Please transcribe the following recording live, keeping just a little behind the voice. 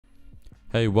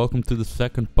Hey, welcome to the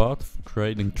second part of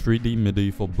creating 3D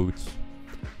medieval boots.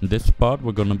 In this part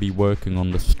we're gonna be working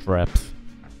on the straps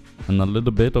and a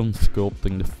little bit on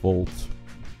sculpting the folds.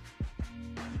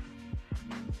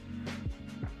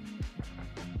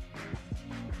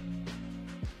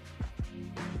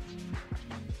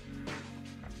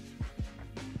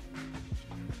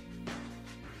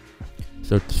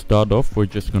 So to start off we're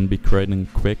just gonna be creating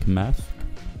a quick mask.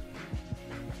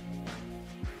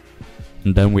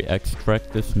 And then we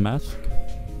extract this mask.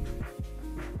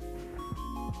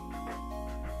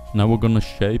 Now we're gonna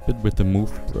shape it with the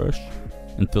move brush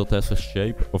until it has a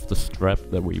shape of the strap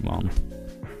that we want.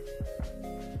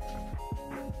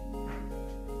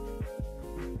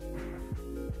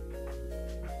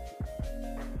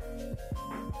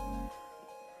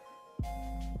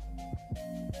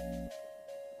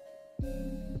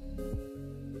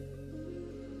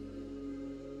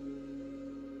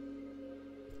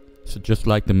 So just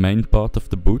like the main part of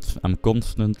the boots, I'm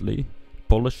constantly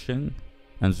polishing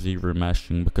and zero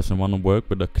meshing because I want to work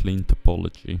with a clean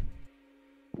topology.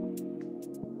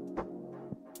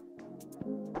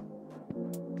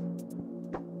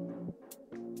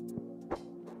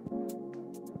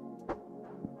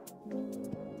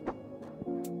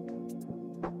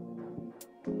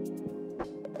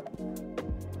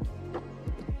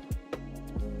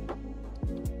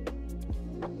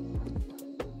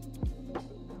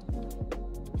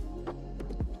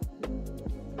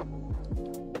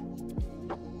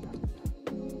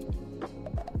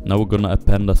 Now we're gonna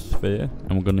append a sphere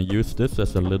and we're gonna use this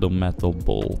as a little metal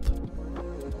bolt.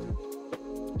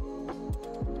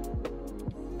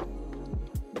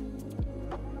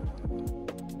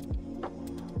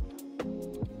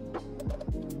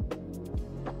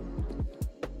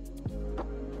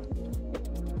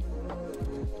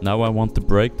 Now I want to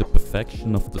break the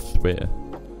perfection of the sphere,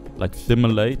 like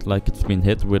simulate like it's been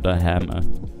hit with a hammer.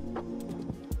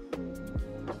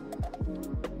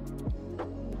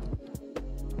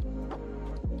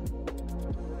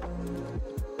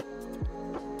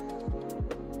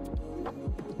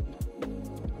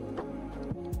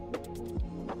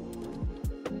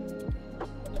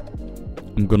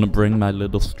 I'm gonna bring my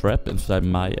little strap inside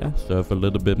Maya so I have a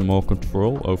little bit more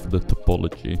control over the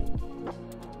topology.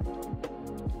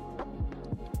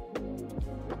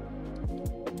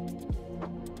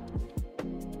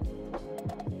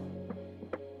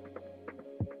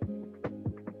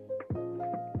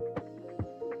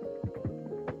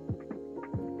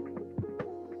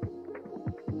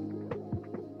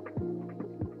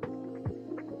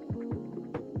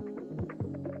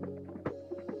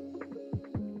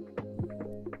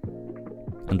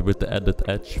 And with the added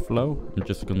edge flow, I'm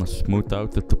just gonna smooth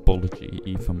out the topology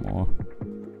even more.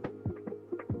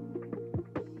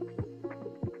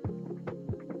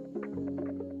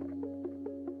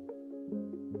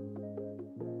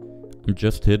 I'm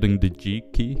just hitting the G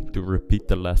key to repeat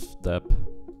the last step.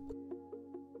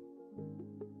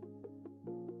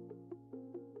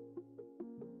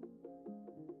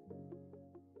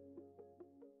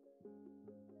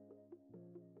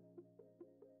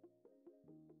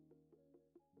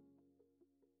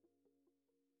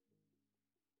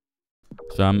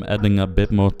 So I'm adding a bit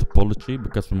more topology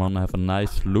because I want to have a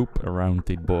nice loop around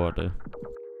the border.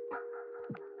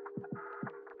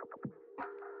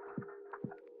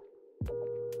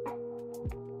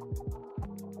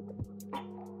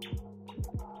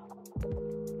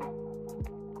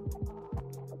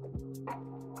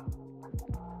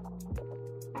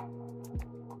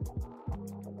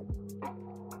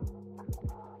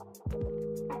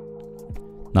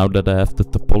 Now that I have the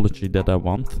topology that I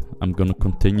want, I'm gonna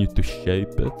continue to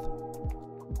shape it.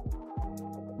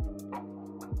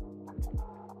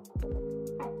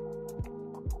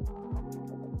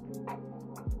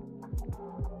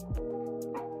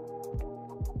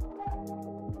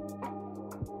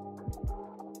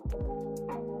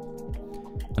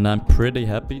 And I'm pretty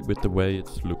happy with the way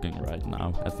it's looking right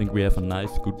now. I think we have a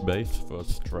nice good base for a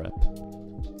strap.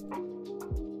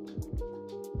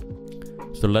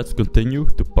 So let's continue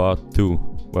to part 2,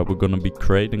 where we're gonna be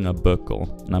creating a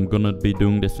buckle. And I'm gonna be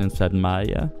doing this inside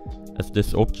Maya, as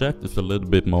this object is a little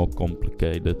bit more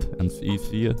complicated and it's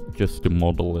easier just to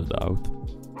model it out.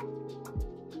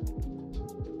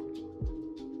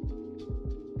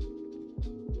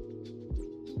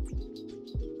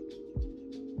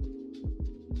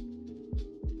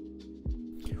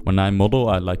 When I model,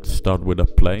 I like to start with a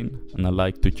plane, and I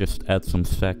like to just add some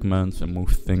segments and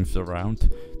move things around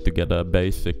to get a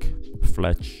basic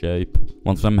flat shape.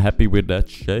 Once I'm happy with that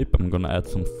shape, I'm gonna add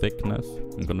some thickness.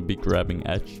 I'm gonna be grabbing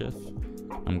edges.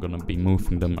 I'm gonna be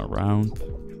moving them around.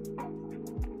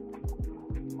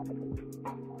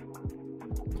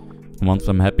 Once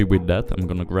I'm happy with that, I'm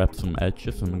gonna grab some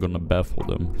edges and I'm gonna bevel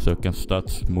them so I can start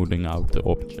smoothing out the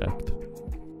object.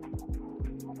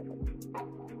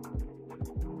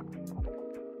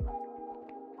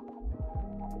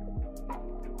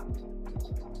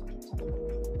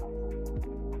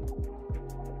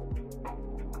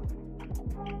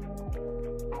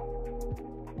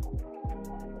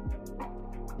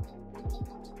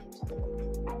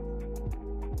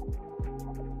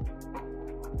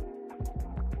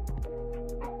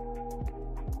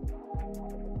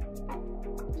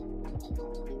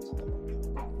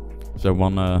 So I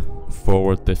wanna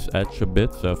forward this edge a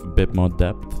bit so I have a bit more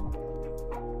depth.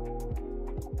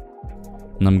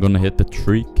 And I'm gonna hit the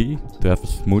 3 key to have a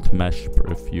smooth mesh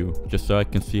preview, just so I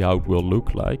can see how it will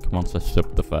look like once I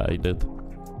subdivide it.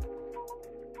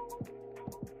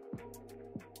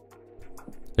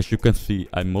 As you can see,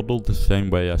 I modeled the same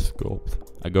way I sculpt.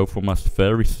 I go for my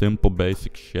very simple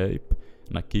basic shape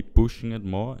and I keep pushing it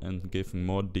more and giving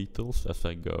more details as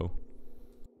I go.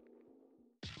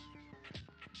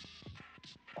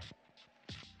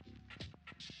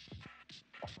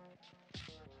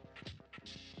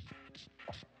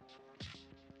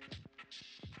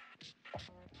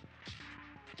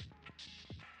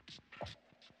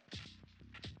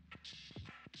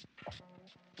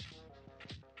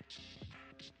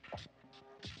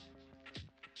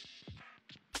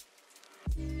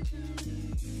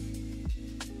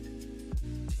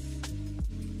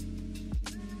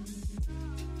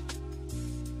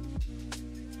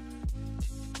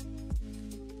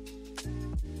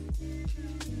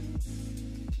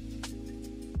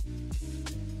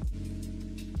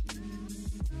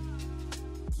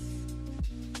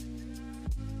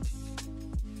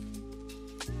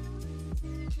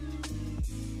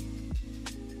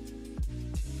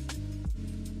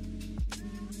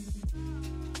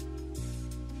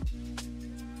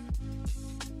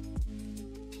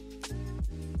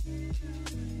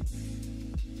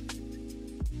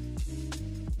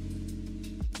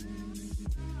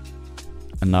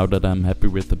 And now that I'm happy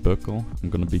with the buckle,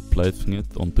 I'm gonna be placing it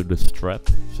onto the strap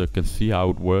so I can see how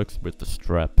it works with the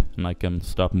strap, and I can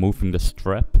start moving the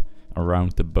strap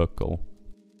around the buckle.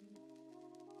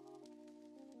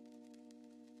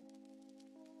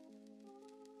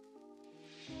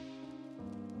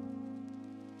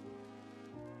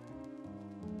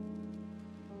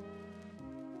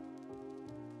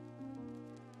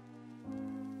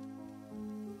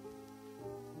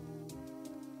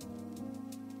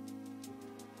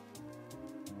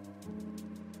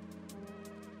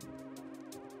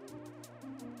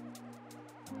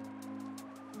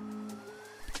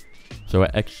 So I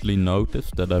actually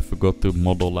noticed that I forgot to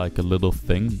model like a little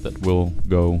thing that will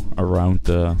go around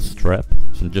the strap.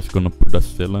 So I'm just gonna put a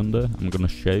cylinder, I'm gonna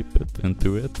shape it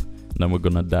into it, and then we're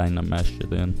gonna dynamesh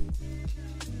it in.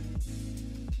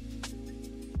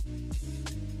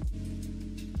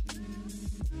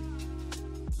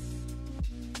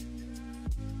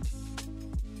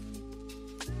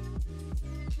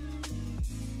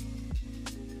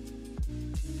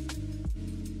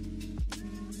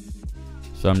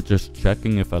 So I'm just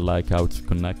checking if I like how it's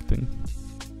connecting.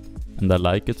 And I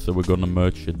like it, so we're gonna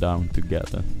merge it down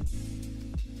together.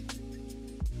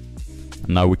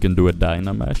 And now we can do a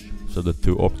dynamesh, so the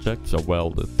two objects are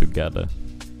welded together.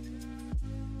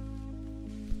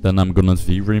 Then I'm gonna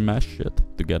Z-remesh it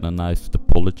to get a nice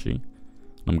topology.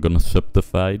 I'm gonna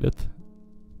subdivide it.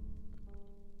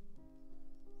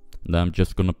 And then I'm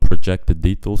just gonna project the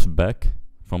details back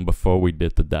from before we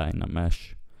did the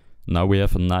dynamesh. Now we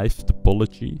have a nice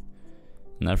topology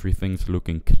and everything's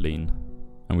looking clean.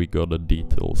 And we got the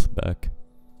details back.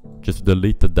 Just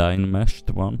delete the dynameshed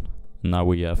one. Now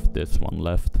we have this one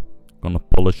left. Gonna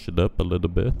polish it up a little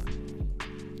bit.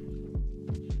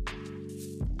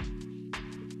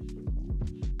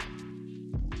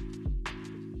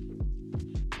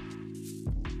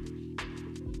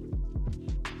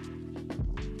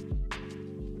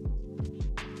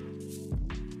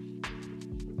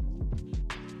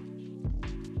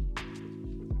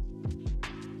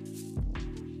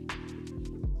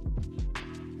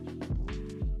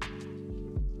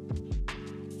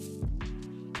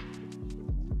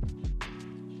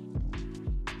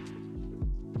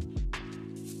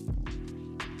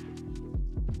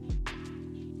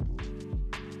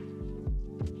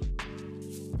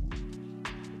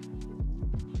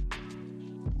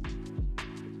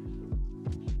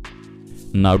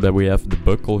 Now that we have the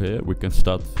buckle here, we can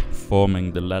start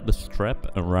forming the leather strap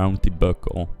around the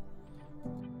buckle.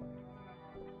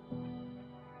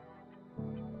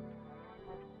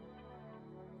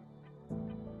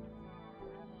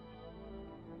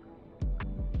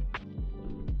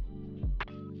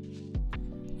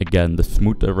 Again, the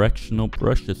smooth directional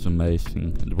brush is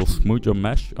amazing. It will smooth your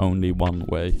mesh only one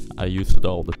way. I use it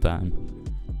all the time.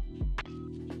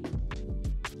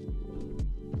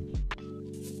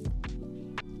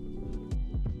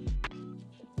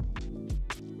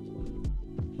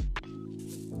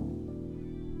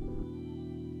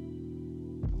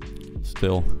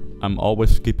 Still, I'm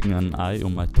always keeping an eye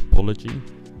on my topology,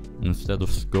 and instead of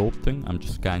sculpting, I'm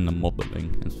just kinda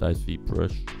modeling inside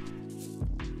ZBrush.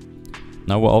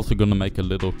 Now we're also gonna make a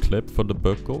little clip for the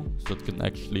buckle, so it can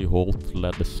actually hold the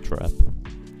leather strap.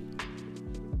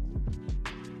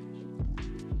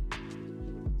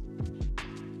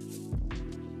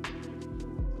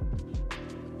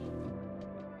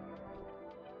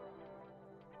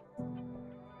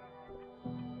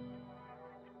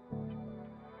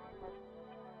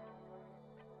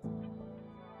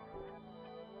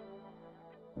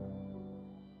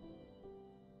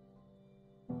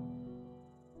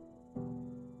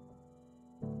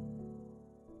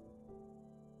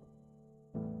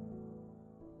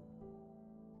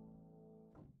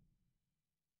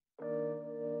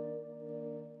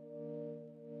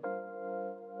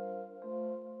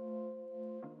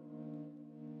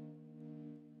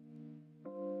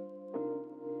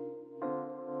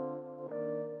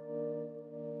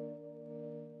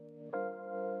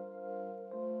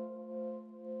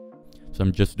 So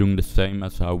I'm just doing the same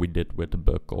as how we did with the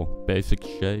buckle. Basic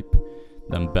shape,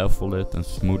 then bevel it and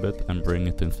smooth it and bring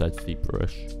it inside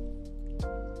ZBrush.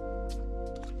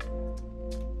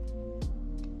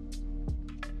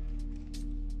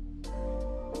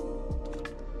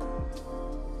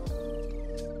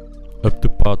 Up to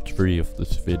part 3 of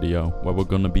this video, where we're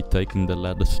gonna be taking the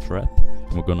leather strap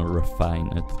and we're gonna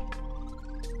refine it.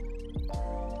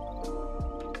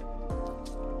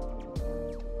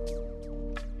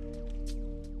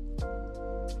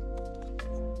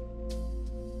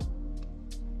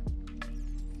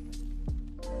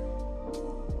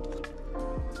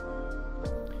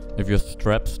 If your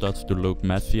strap starts to look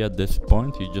messy at this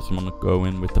point, you just want to go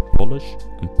in with the polish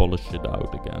and polish it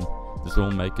out again. This will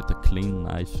make it a clean,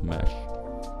 nice mesh.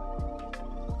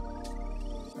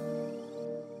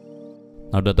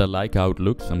 Now that I like how it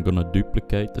looks, I'm gonna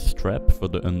duplicate the strap for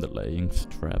the underlaying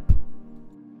strap.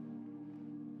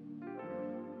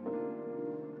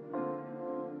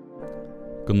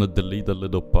 Gonna delete a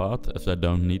little part as I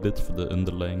don't need it for the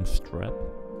underlaying strap.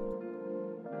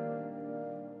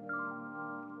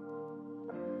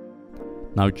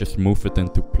 Now just move it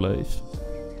into place.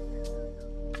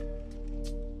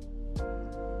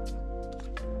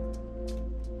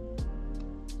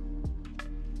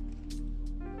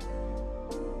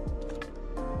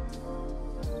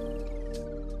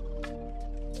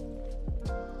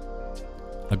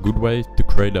 A good way to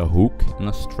create a hook in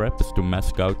a strap is to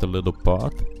mask out a little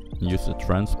part and use the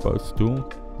transpose tool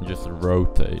and just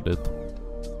rotate it.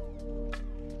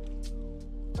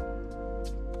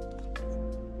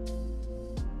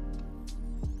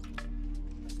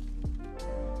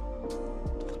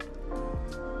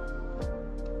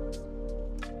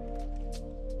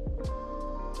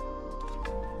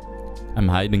 I'm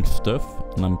hiding stuff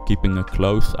and I'm keeping a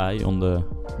close eye on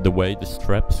the way the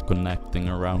strap is connecting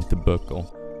around the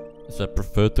buckle, as I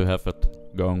prefer to have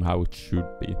it going how it should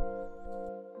be.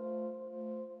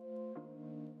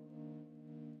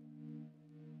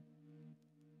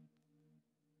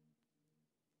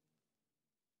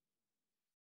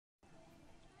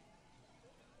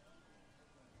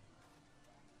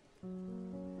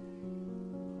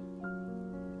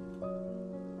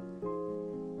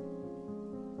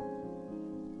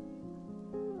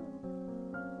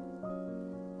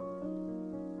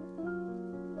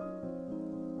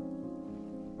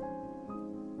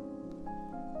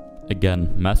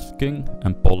 Again, masking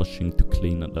and polishing to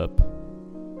clean it up.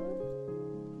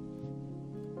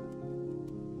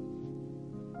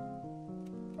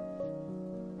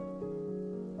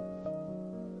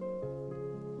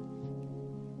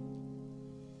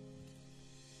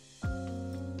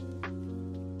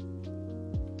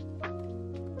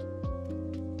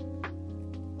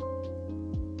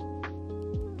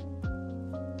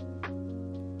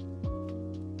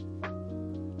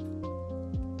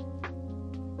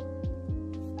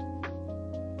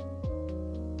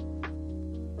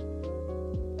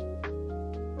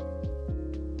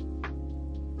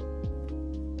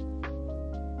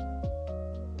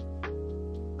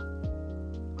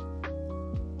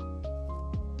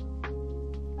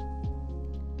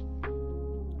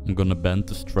 I'm gonna bend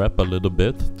the strap a little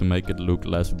bit to make it look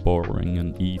less boring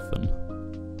and even.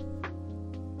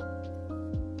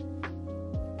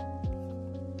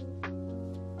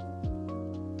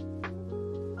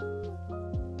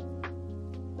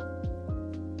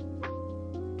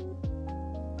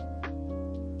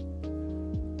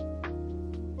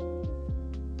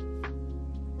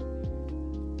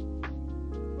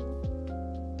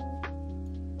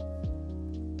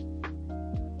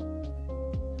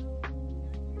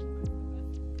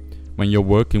 When you're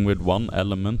working with one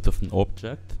element of an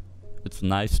object, it's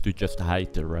nice to just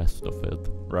hide the rest of it.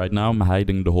 Right now I'm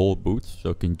hiding the whole boot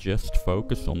so I can just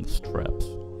focus on the straps.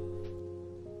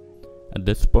 At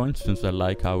this point, since I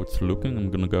like how it's looking, I'm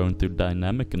gonna go into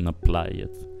dynamic and apply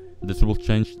it. This will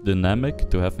change the dynamic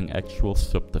to having actual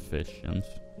subdivisions.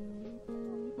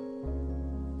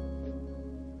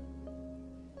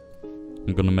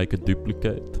 I'm gonna make a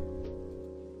duplicate.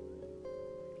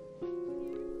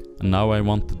 And now I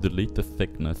want to delete the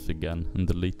thickness again and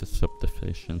delete the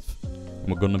subdivisions. And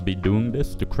we're gonna be doing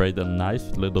this to create a nice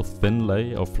little thin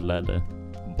layer of leather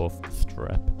above the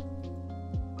strap.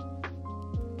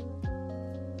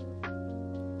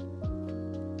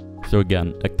 So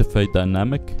again, activate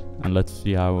dynamic and let's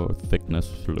see how our thickness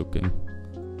is looking.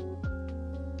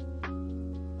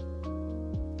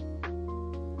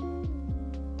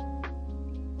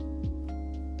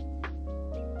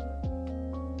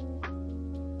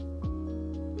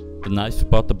 The nice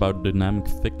part about dynamic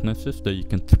thickness is that you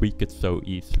can tweak it so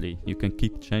easily. You can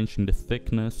keep changing the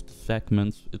thickness, the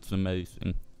segments, it's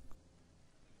amazing.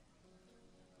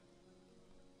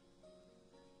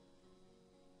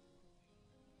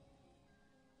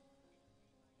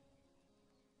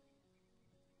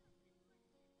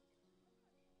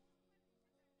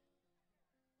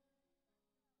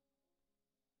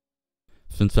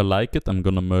 Since I like it, I'm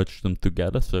gonna merge them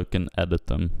together so I can edit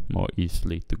them more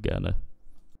easily together.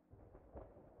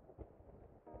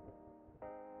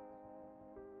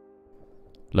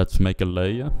 Let's make a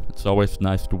layer. It's always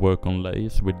nice to work on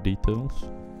layers with details.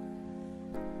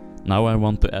 Now I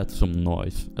want to add some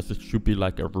noise, as it should be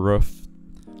like a rough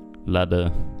ladder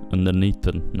underneath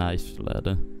a nice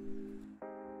ladder.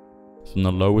 So in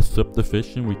the lowest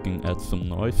subdivision we can add some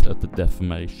noise at the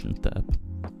deformation tab.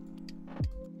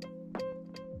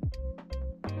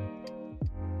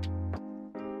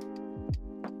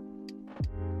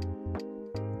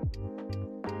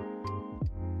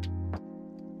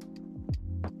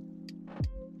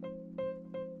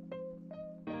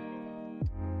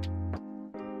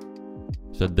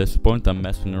 So at this point I'm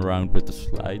messing around with the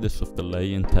sliders of the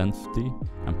layer intensity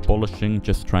and polishing,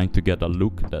 just trying to get a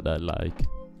look that I like.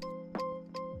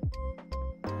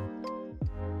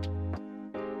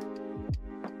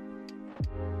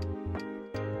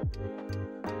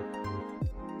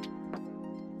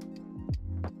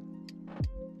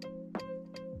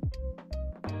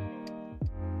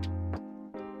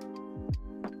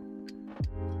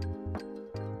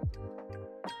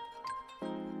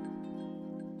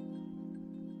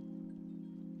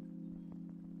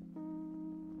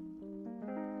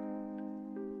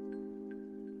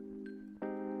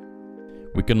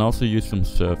 We can also use some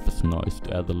surface noise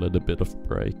to add a little bit of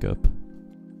breakup.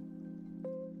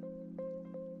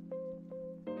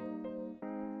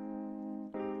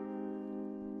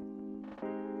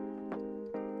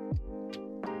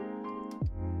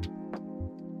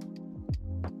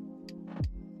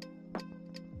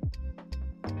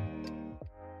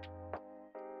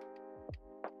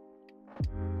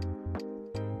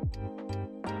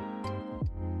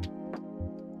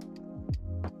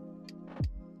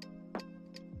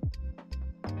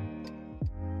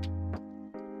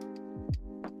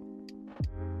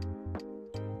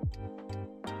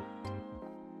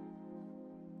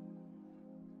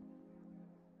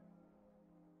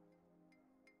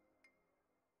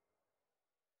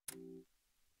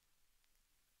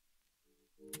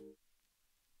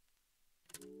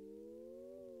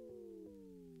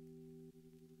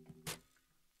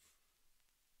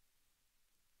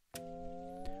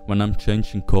 When I'm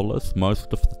changing colors,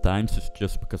 most of the times it's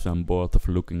just because I'm bored of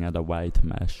looking at a white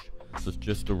mesh. So it's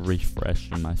just to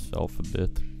refreshing myself a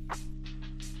bit.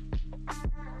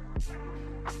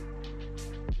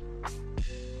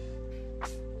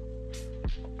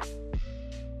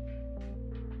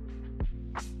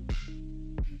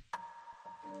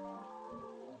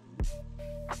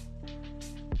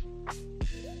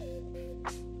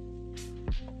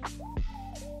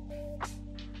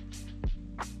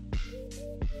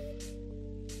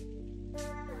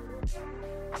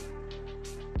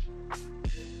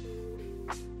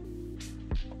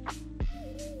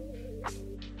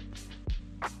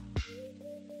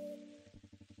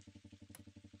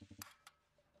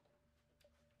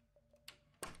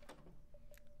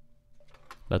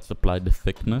 Let's apply the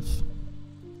thickness.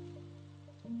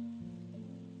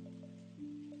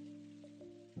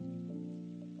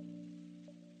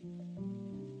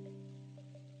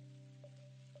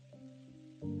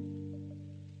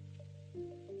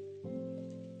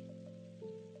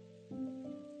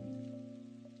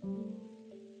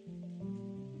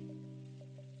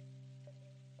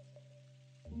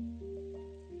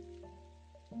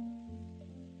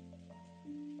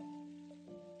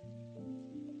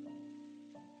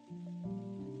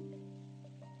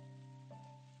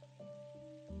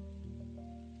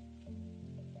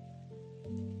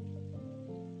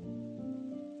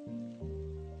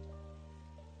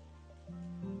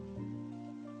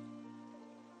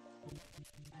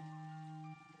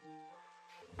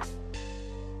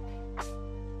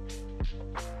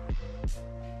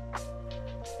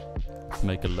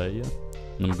 Let's make a layer,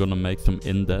 and I'm gonna make some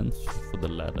indents for the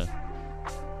ladder,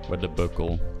 where the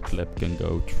buckle clip can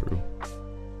go through.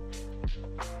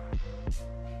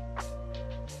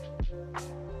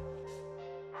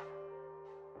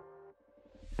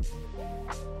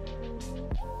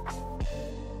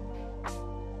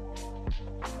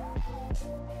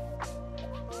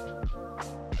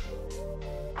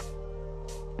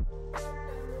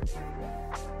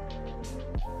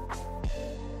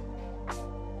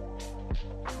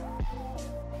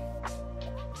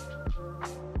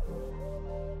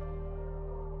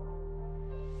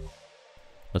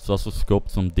 Let's also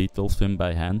sculpt some details in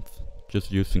by hand,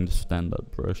 just using the standard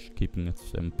brush, keeping it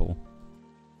simple.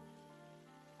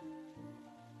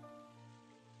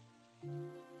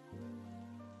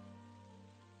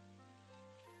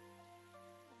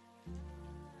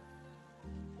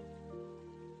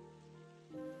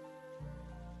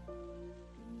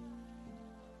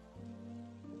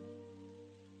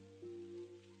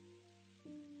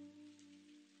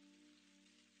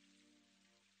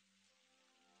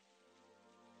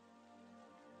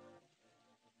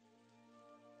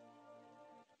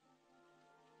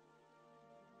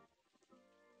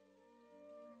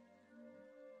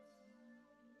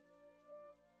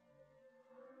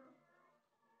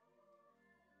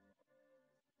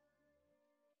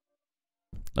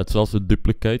 Let's also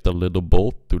duplicate a little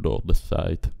bolt to the other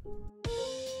side.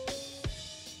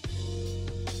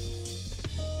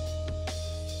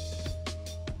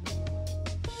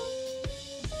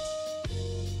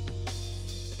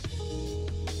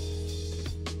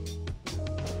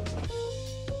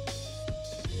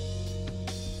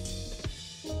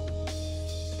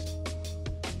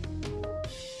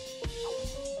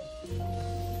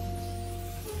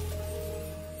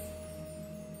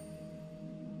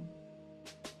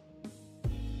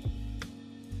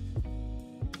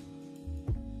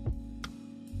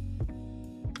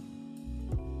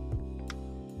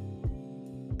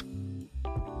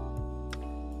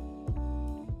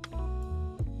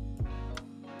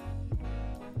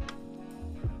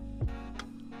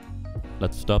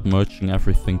 Let's start merging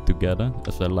everything together,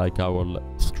 as I like how our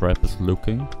strap is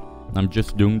looking. I'm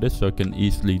just doing this so I can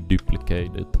easily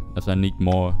duplicate it, as I need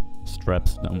more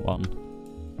straps than one.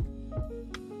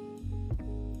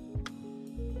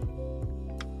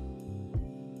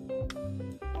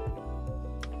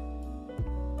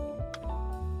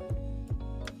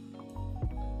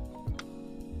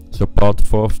 So part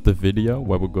 4 of the video,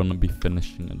 where we're gonna be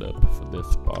finishing it up for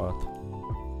this part.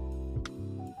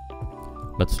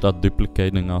 Let's start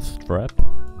duplicating our strap.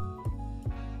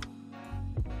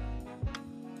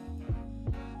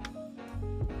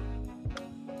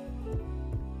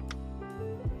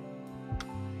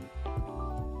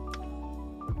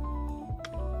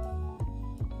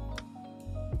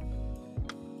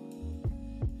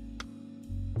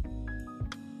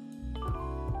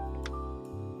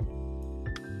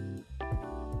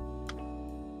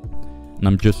 And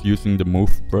I'm just using the move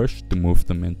brush to move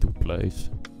them into place.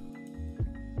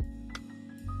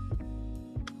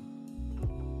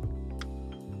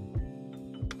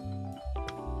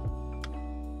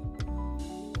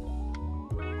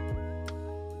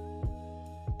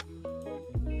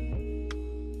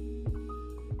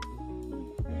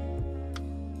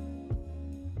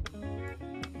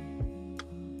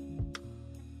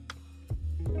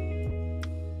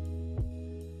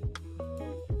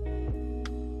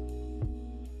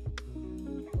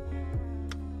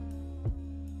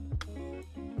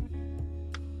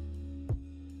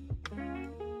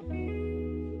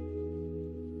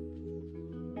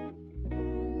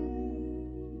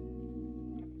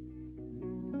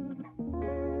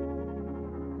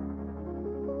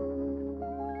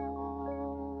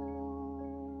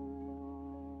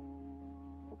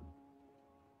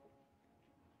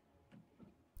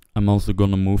 I'm also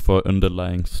gonna move our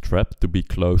underlying strap to be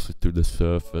closer to the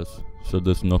surface, so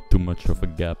there's not too much of a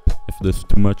gap. If there's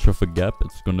too much of a gap,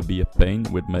 it's gonna be a pain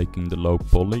with making the low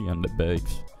poly and the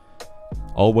bakes.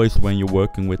 Always when you're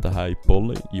working with a high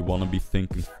poly, you wanna be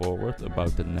thinking forward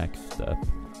about the next step.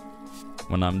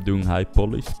 When I'm doing high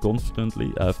polys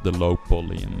constantly, I have the low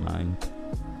poly in mind.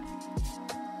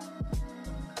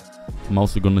 I'm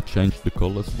also gonna change the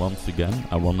colors once again.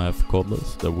 I wanna have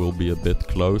colors that will be a bit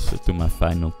closer to my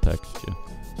final texture,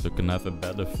 so I can have a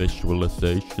better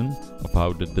visualization of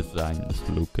how the design is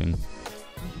looking.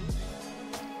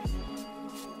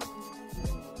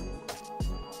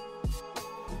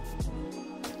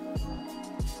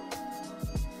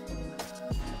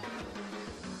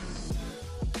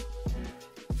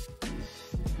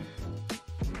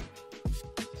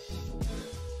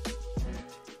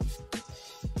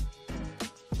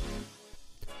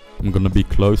 I'm gonna be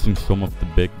closing some of the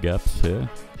big gaps here,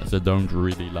 as I don't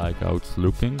really like how it's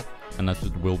looking, and as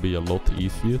it will be a lot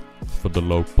easier for the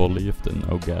low poly if there are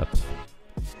no gaps.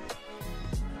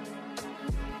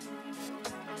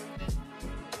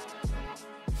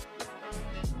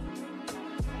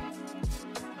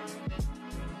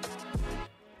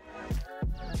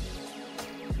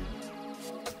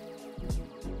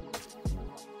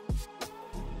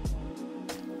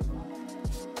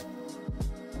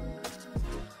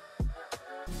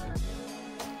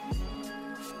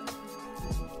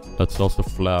 Let's also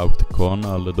flare out the corner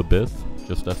a little bit,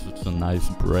 just as it's a nice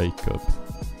breakup.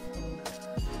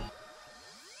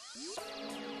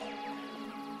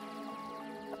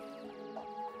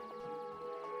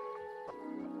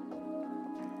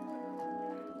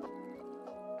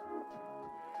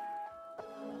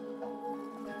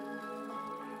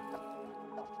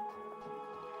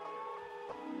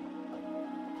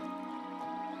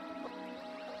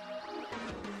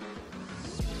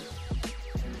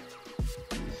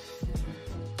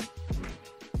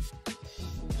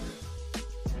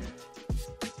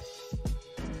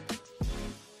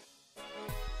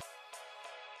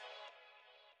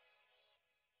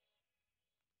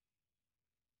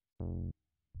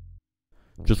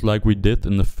 Just like we did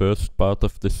in the first part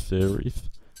of this series,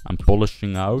 I'm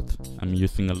polishing out. I'm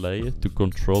using a layer to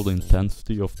control the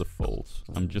intensity of the folds.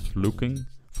 I'm just looking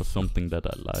for something that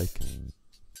I like.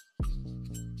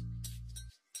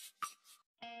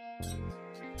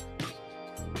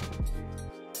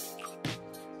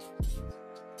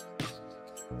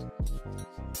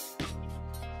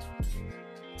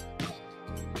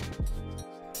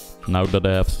 Now that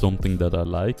I have something that I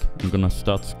like, I'm gonna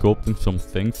start sculpting some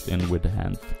things in with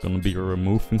hand. I'm gonna be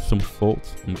removing some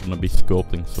folds, I'm gonna be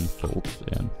sculpting some folds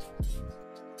in.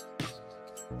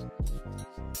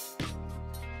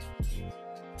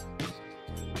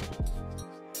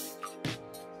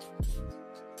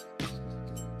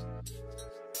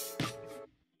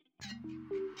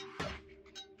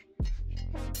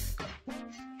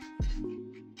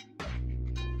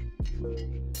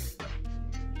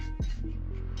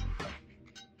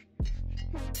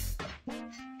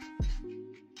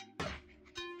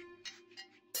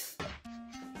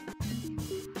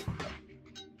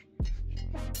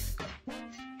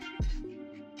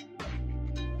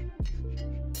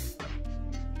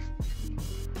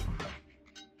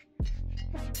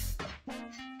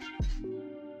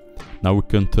 Now we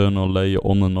can turn our layer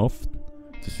on and off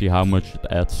to see how much it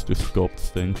adds to sculpt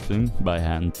things in by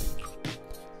hand.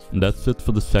 And that's it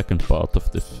for the second part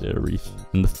of this series.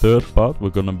 In the third part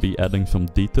we're gonna be adding some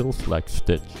details like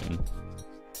stitching.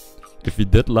 If you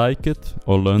did like it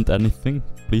or learned anything,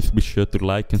 please be sure to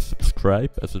like and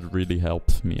subscribe, as it really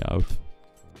helps me out.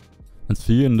 And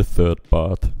see you in the third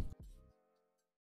part.